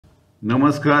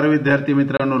नमस्कार विद्यार्थी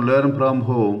मित्रांनो, लर्न फ्रॉम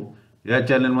होम या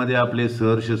चॅनलमध्ये आपले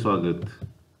सहर्ष स्वागत।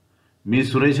 मी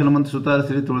सुरेश हनुमंत सुतार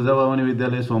श्री तुळजाभवानी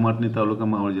विद्यालय सोमाटणे तालुका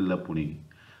मावळ जिल्हा पुणे।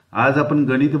 आज आपण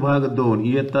गणित भाग 2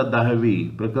 इयत्ता 10वी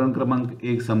प्रकरण क्रमांक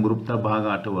 1 समरूपता भाग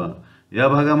 8 या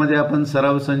भागामध्ये आपण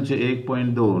सराव संच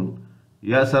 1.2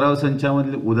 या सराव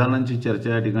संचामधील उदाहरणांची चर्चा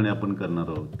या ठिकाणी आपण करणार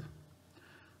आहोत।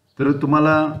 तर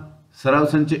तुम्हाला सराव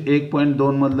संच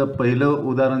 1.2 मधलं पहिलं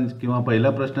उदाहरण किंवा पहिला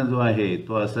प्रश्न जो आहे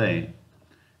तो असा आहे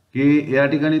की या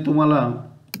ठिकाणी तुम्हाला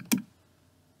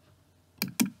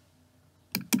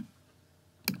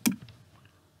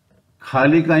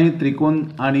खाली काही त्रिकोण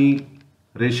आणि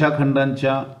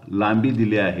रेषाखंडांच्या लांबी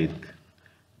दिल्या आहेत,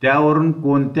 त्यावरून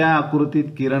कोणत्या आकृतीत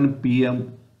किरण PM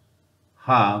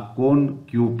हा कोन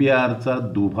QPR चा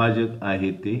दुभाजक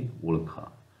आहे ते ओळखा।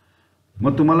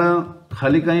 मग तुम्हाला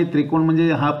खाली काही त्रिकोण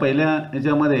म्हणजे हा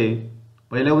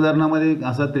पहिल्या उदाहरणामध्ये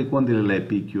असा त्रिकोण दिलेला आहे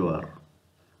PQR।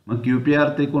 मग QPR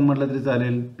त्रिकोण म्हटलं तरी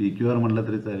चालेल, PQR म्हटलं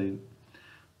तरी चालेल।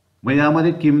 मग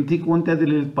यामध्ये किमती कोणत्या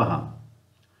दिलेल्या पहा।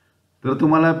 तर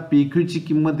तुम्हाला PQ ची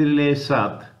किंमत दिलेली आहे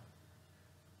 7,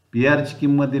 PR ची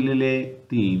किंमत दिलेली आहे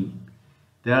 3,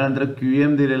 त्यानंतर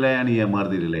QM दिलेला आहे आणि MR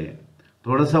दिलेला आहे।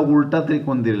 थोडासा उलटा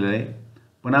त्रिकोण दिलेला आहे,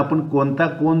 पण आपण कोणता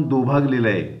कोन दुभागलेला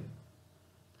आहे।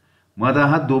 मग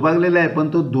हा दुभागलेला आहे, पण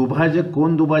तो दुभाजक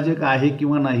कोण दुभाजक आहे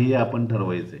किंवा नाही हे आपण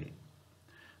ठरवायचं आहे।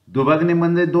 दुभागणे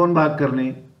म्हणजे दोन भाग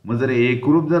करणे। मग जर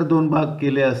एकरूप जर दोन भाग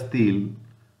केले असतील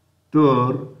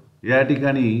तर या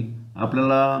ठिकाणी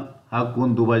आपल्याला हा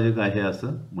कोण दुभाजक आहे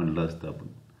असं म्हटलं असतं आपण।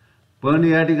 पण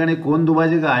या ठिकाणी कोण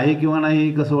दुभाजक आहे किंवा नाही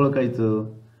हे कसं ओळखायचं।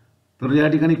 तर या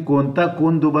ठिकाणी कोणता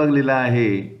कोन दुभागलेला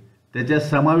आहे त्याच्या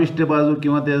समाविष्ट बाजू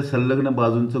किंवा त्या संलग्न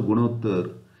बाजूंचं गुणोत्तर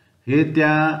हे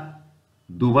त्या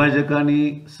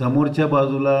दुभाजकाने समोरच्या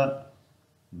बाजूला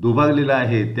दुभागलेला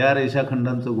आहे त्या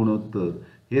रेषाखंडांचं गुणोत्तर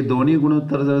हे दोन्ही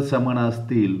गुणोत्तर जर समान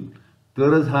असतील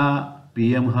तरच हा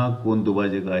PM हा कोन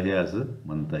दुभाजक आहे असं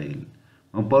म्हणता येईल।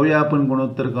 मग पाहूया आपण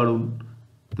गुणोत्तर काढून।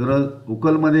 तर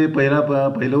उकलमध्ये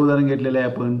पहिलं उदाहरण घेतलेलं आहे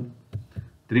आपण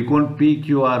त्रिकोण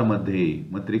PQR मध्ये।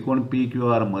 मग त्रिकोण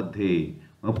PQR मध्ये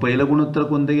मग पहिलं गुणोत्तर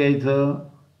कोणतं घ्यायचं,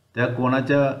 त्या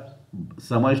कोणाच्या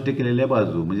समाविष्ट केलेल्या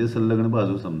बाजू म्हणजे संलग्न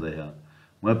बाजू समजा ह्या।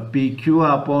 मग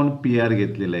PQ/PR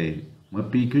घेतलेलं आहे। मग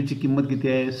PQ ची किंमत किती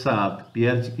आहे 7,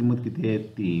 PR ची किंमत किती आहे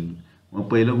 3। मग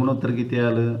पहिलं गुणोत्तर किती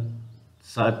आलं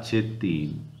 7/3।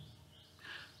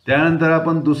 त्यानंतर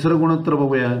आपण दुसरं गुणोत्तर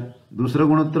बघूया। दुसरं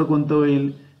गुणोत्तर कोणतं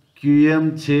होईल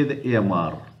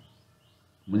QM/MR।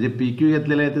 म्हणजे PQ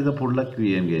घेतलेला आहे त्याचा पुढला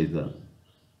QM घ्यायचा।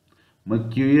 मग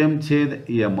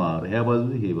QM/MR ह्या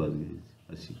बाजू हे बाजू घ्यायची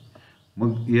अशी।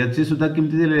 मग याची सुद्धा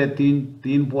किमती दिलेली आहे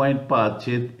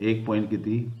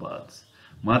 3.5/1.5।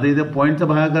 मग आता इथे पॉईंटचा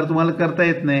भागाकार तुम्हाला करता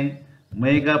येत नाही। मग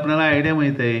एक आपल्याला आयडिया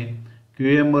माहित आहे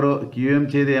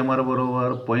QM/MR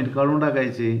बरोबर पॉईंट काढून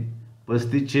टाकायचे।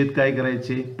 35 काय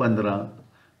करायचे 15।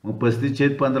 मग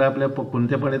 35/15 आपल्या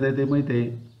कोणत्या पाड्यात आहे ते माहित आहे।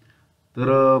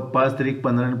 तर 5 त्रिक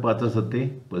 15 आणि 5 7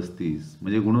 35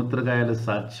 म्हणजे गुणोत्तर काय आलं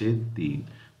 7/3।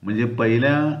 म्हणजे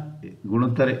पहिल्या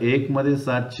गुणोत्तर 1 मध्ये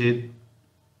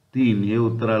 7/3 हे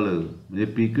उत्तर आलं। म्हणजे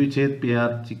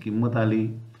PQ/PR ची किंमत आली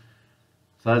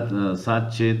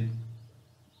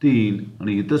 7/3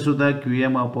 आणि इथं सुद्धा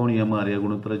QM/MR या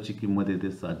गुणोत्तराची किंमत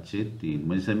येते 7/3।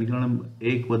 म्हणजे समीकरण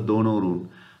 1 व 2 वरून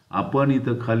आपण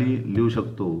इथं खाली लिहू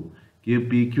शकतो की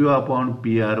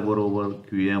PQ/PR बरोबर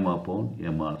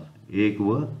QM/MR 1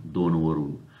 व 2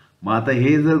 वरून। मग आता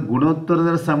हे जर गुणोत्तर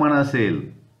जर समान असेल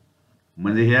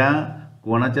म्हणजे ह्या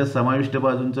कोणाच्या समाविष्ट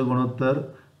बाजूंचं गुणोत्तर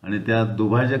आणि त्या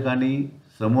दुभाजकाने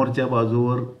समोरच्या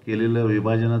बाजूवर केलेलं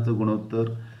विभाजनाचं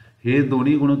गुणोत्तर हे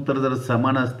दोन्ही गुणोत्तर जर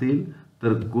समान असतील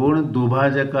तर कोण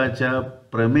दुभाजकाच्या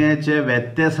प्रमेयाच्या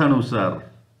व्यत्यासानुसार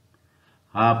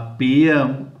हा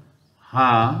PM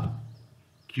हा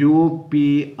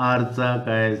QPR चा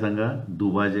काय सांगा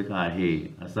दुभाजक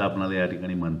आहे असं आपल्याला या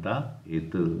ठिकाणी म्हणता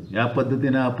येतं। या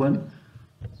पद्धतीने आपण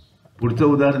पुढचं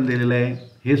उदाहरण दिलेलं आहे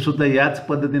हे सुद्धा याच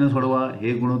पद्धतीने सोडवा।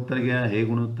 हे गुणोत्तर घ्या, हे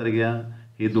गुणोत्तर घ्या,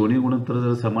 हे दोन्ही गुणोत्तर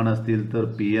जर समान असतील तर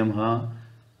PM हा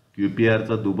QPR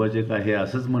चा दुभाजक आहे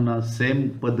असंच म्हणा। सेम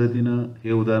पद्धतीनं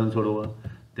हे उदाहरण सोडवा।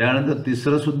 त्यानंतर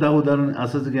तिसरं सुद्धा उदाहरण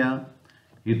असंच घ्या।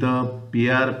 इथं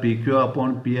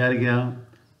PQ/PR घ्या,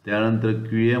 त्यानंतर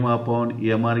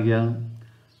QM/MR घ्या।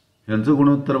 यांचं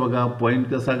गुणोत्तर बघा, पॉईंट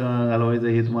कसा घालवायचा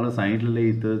हे तुम्हाला सांगितलेलं आहे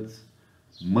इथंच।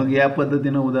 मग या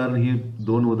पद्धतीनं उदाहरण ही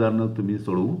 2 उदाहरणं तुम्ही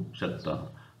सोडवू शकता।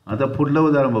 आता पुढलं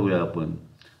उदाहरण बघूया आपण।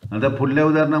 आता पुढल्या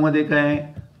उदाहरणामध्ये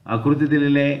काय आकृती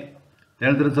दिलेली आहे,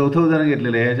 त्यानंतर चौथं उदाहरण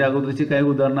घेतलेलं आहे। याच्या अगोदरची काही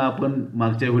उदाहरणं आपण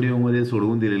मागच्या व्हिडिओमध्ये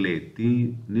सोडवून दिलेली आहेत,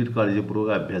 ती नीट काळजीपूर्वक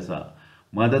अभ्यासा।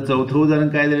 मग आता चौथं उदाहरण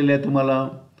काय दिलेलं आहे तुम्हाला,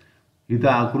 इथं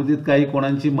आकृतीत काही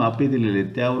कोणांची मापे दिलेली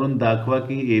आहेत, त्यावरून दाखवा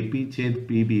की AP छेद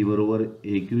PB बरोबर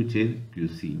AQ छेद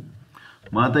QC.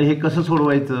 मग आता हे कसं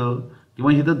सोडवायचं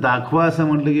किंवा इथं दाखवा असं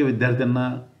म्हटलं की विद्यार्थ्यांना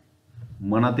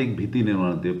मनात एक भीती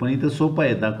निर्माण होते, पण इथं सोपं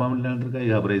आहे. दाखवा म्हटल्यानंतर काही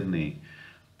घाबरायचं नाही.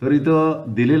 तर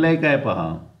इथं दिलेलं आहे काय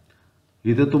पहा,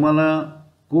 इथं तुम्हाला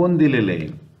कोण दिलेलं आहे,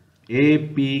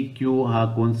 APQ हा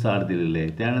कोण 60 दिलेला आहे,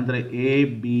 त्यानंतर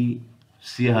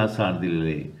ABC हा 60 दिलेला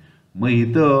आहे. मग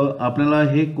इथं आपल्याला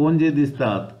हे कोण जे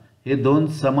दिसतात हे दोन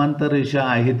समांतर रेषा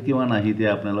आहेत किंवा नाही ते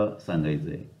आपल्याला सांगायचं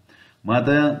आहे. मग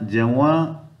आता जेव्हा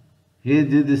हे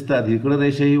जे दिसतात इकडं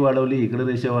रेषा ही वाढवली, इकडं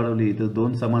रेषा वाढवली, इथं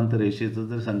दोन समांतर रेषेचं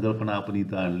जर संकल्पना आपण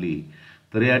इथं आणली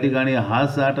तर या ठिकाणी हा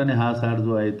 60 आणि हा 60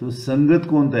 जो आहे तो संगत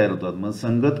कोण तयार होतात. मग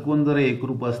संगत कोण जर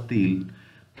एकरूप असतील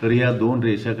तर या दोन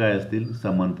रेषा काय असतील,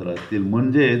 समांतर असतील.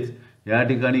 म्हणजेच या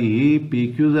ठिकाणी ही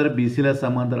PQ जर BCला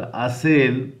समांतर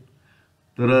असेल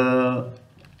तर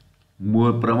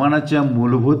प्रमाणाच्या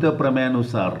मूलभूत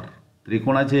प्रमेयानुसार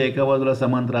त्रिकोणाच्या एका बाजूला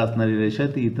समांतर असणारी रेषा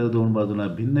ती इतर दोन बाजूंना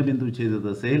भिन्न बिंदू छेदत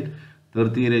असेल तर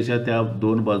ती रेषा त्या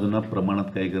दोन बाजूंना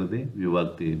प्रमाणात काय करते,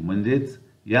 विभागते. म्हणजेच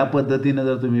या पद्धतीने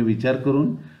जर तुम्ही विचार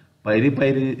करून पायरी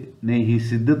पायरीने ही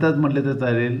सिद्धताच म्हटले तर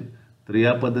चालेल. तर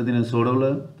या पद्धतीने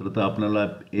सोडवलं तर आपल्याला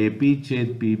AP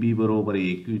छेद PB बरोबर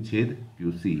AQ छेद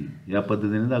QC या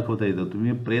पद्धतीने दाखवता येतं.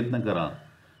 तुम्ही प्रयत्न करा.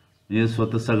 म्हणजे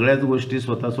स्वतः सगळ्याच गोष्टी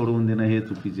स्वतः सोडवून देणं हे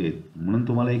चुकीचे आहेत. म्हणून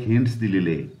तुम्हाला एक हिंट्स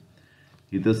दिलेले आहे.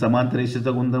 इथं समांतर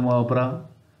रेषेचा गुणधर्म वापरा,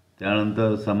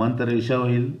 त्यानंतर समांतर रेषा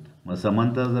होईल. मग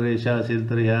समांतर जर रेषा असेल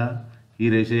तर ही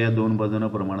रेषा या दोन बाजूंना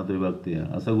प्रमाणात विभागते,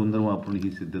 असा गुणधर्म वापरून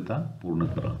ही सिद्धता पूर्ण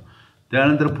करा.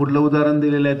 त्यानंतर पुढलं उदाहरण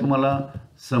दिलेलं आहे तुम्हाला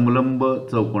समलंब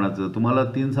चौकोनाचं. तुम्हाला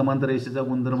तीन समांतर रेषेचा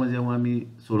गुणधर्म जेव्हा मी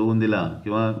सोडवून दिला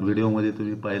किंवा व्हिडिओमध्ये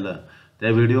तुम्ही पाहिला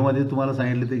त्या व्हिडिओमध्ये तुम्हाला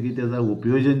सांगितलं ते की त्याचा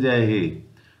उपयोजन जे आहे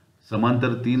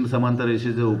तीन समांतर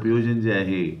रेषेचं उपयोजन जे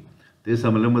आहे ते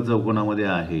समलंब चौकोनामध्ये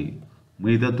आहे. मग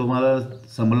इथं तुम्हाला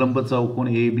समलंब चौकोन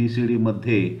ABCD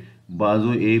मध्ये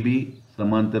बाजू AB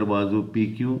समांतर बाजू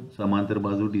PQ समांतर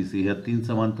बाजू DC ह्या तीन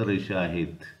समांतर रेषा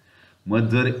आहेत. मग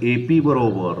जर AP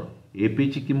बरोबर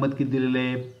APची किंमत किती दिलेली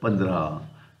आहे 15,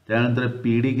 त्यानंतर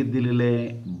PD किती दिलेलं आहे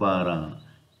 12,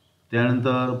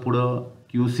 त्यानंतर पुढं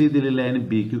QC दिलेलं आहे आणि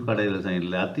BQ काढायला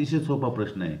सांगितलं आहे. अतिशय सोपा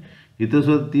प्रश्न आहे. इथं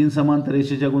सुद्धा तीन समांतर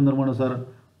रेषेच्या गुणधर्मानुसार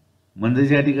म्हणजे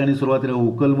या ठिकाणी सुरुवातीला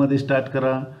उकलमध्ये स्टार्ट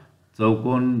करा.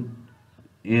 चौकोन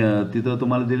तिथं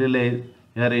तुम्हाला दिलेलं आहे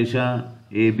ह्या रेषा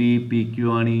AB PQ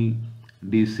आणि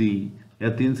DC या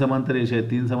तीन समांतर रेषा आहेत.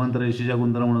 तीन समांतर रेषेच्या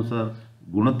गुणधर्मानुसार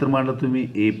गुणोत्तर मांडलं तुम्ही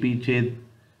AP छेद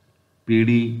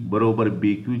PD बरोबर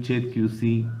BQ छेद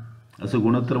QC असं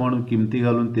गुणोत्तर मांडून किमती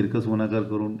घालून तिरकस गुणाकार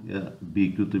करून या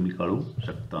BQ तुम्ही काढू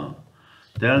शकता.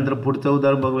 त्यानंतर पुढचं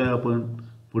उदाहरण बघूया आपण.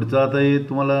 पुढचं आता हे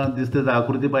तुम्हाला दिसतं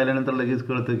आकृती पाहिल्यानंतर लगेच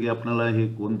कळतं की आपल्याला हे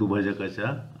कोण दुभाजकाच्या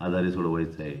आधारे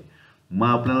सोडवायचं आहे. मग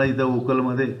आपल्याला इथं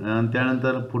उकलमध्ये आणि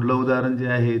त्यानंतर पुढलं उदाहरण जे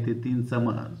आहे ते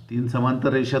तीन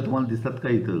समांतर रेषा तुम्हाला दिसतात का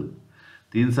इथं.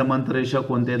 तीन समांतर रेषा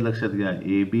कोणत्या आहेत लक्षात घ्या,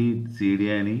 ABCD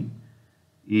आणि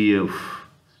EF.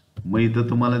 मग इथं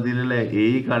तुम्हाला दिलेलं आहे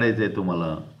AE काढायचं आहे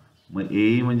तुम्हाला. मग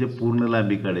AE म्हणजे पूर्ण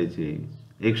लांबी काढायची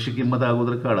आहे. Xची किंमत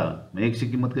अगोदर काढा. मग Xची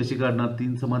किंमत कशी काढणार,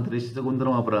 तीन समांतर रेषेचा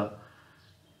गुणधर्म वापरा.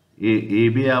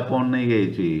 AB अपॉन नाही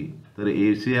घ्यायची तर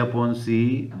AC अपॉन C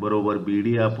बरोबर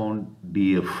BD अपॉन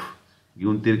DF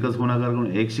घेऊन तिरकस गुणाकार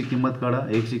करून Xची किंमत काढा.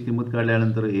 Xची किंमत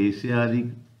काढल्यानंतर AC आधी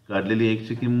काढलेली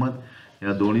Xची किंमत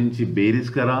या दोन्हींची बेरीज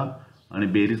करा आणि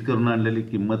बेरीज करून आणलेली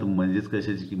किंमत म्हणजेच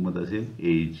कशाची किंमत असेल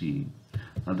AEची.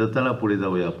 आता चला पुढे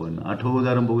जाऊया आपण. 8वं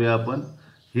उदाहरण बघूया आपण.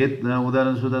 हे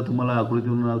उदाहरण सुद्धा तुम्हाला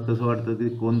आकृतीवरून कसं वाटतं की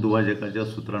कोण दुभाजकाच्या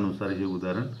सूत्रानुसार हे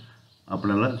उदाहरण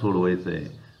आपल्याला सोडवायचं आहे.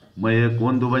 मग हे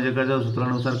कोण दुभाजकाच्या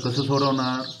सूत्रानुसार कसं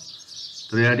सोडवणार,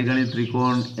 तर या ठिकाणी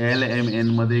त्रिकोण LMN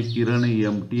मध्ये किरण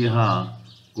MT हा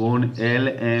कोण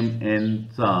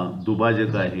LMNचा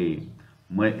दुभाजक आहे.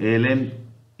 मग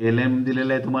LM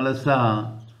दिलेला आहे तुम्हाला 6,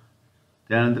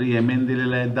 त्यानंतर MN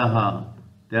दिलेला आहे 10,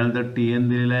 त्यानंतर TN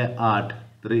दिलेला आहे 8.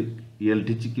 तर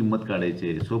LTची किंमत काढायची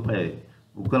आहे. सोपं आहे.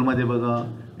 उकलमध्ये बघा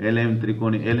LM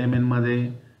त्रिकोण LMN मध्ये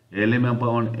LM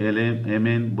अपॉन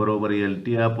LMN बरोबर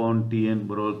LT अपॉन TN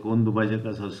बरोबर कोण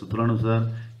दुभाजकाच्या सूत्रानुसार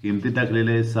किमती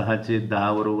टाकलेले आहे 6 छेद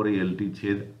 10 बरोबर LT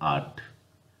छेद 8.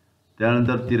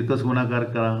 त्यानंतर तिरकस गुणाकार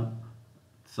करा.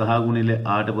 6 गुणिले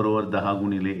 8 बरोबर 10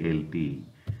 गुणिले LT.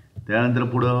 त्यानंतर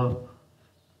पुढं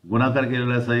गुणाकार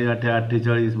केलेला 6 8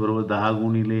 48 बरोबर 10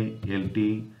 गुणिले LT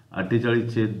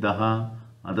 48 छेद 10.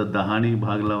 आता 10ने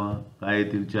भाग लावा काय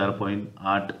येतील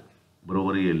 4.8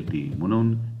 बरोबर LT.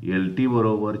 म्हणून LT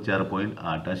बरोबर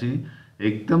 4.8. अशी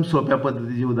एकदम सोप्या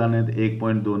पद्धतीची उदाहरणे आहेत.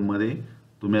 1.2 मध्ये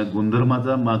तुम्ही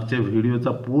गुणधर्माचा मागच्या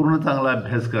व्हिडिओचा पूर्ण चांगला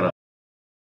अभ्यास करा.